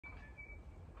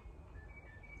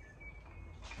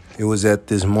It was at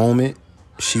this moment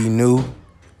she knew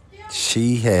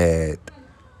she had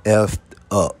effed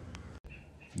up.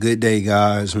 Good day,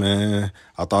 guys, man.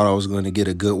 I thought I was going to get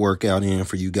a good workout in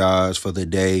for you guys for the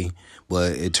day,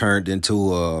 but it turned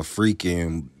into a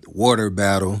freaking water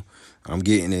battle. I'm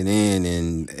getting it in,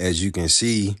 and as you can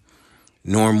see,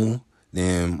 normal.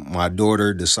 Then my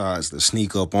daughter decides to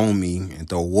sneak up on me and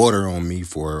throw water on me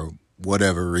for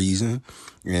whatever reason,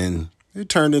 and it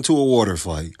turned into a water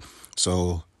fight.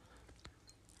 So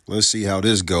let's see how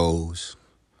this goes.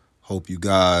 Hope you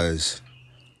guys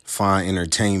find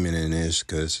entertainment in this,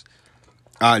 because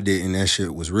I didn't. That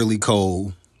shit was really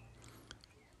cold,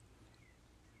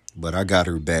 but I got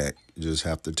her back. Just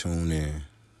have to tune in.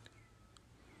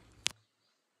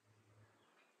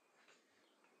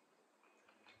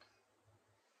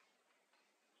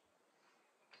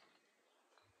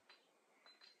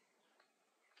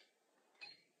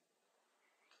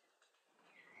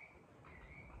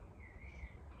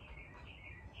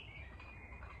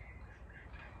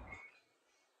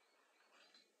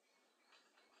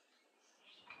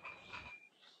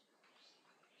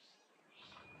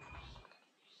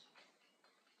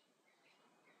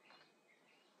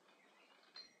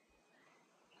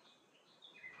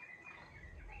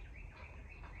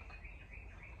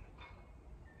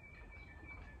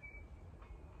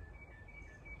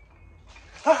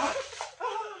 Oh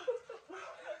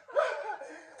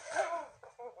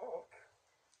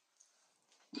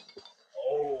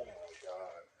my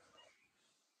God.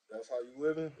 That's how you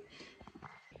living?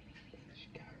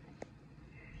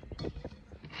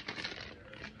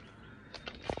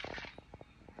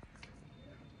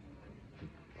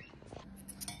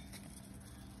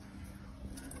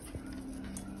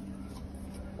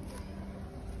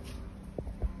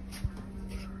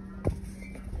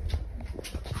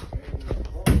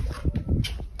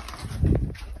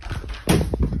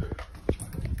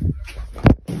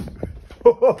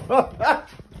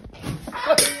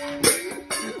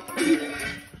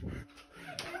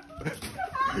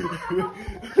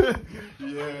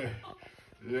 Yeah.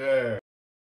 Yeah.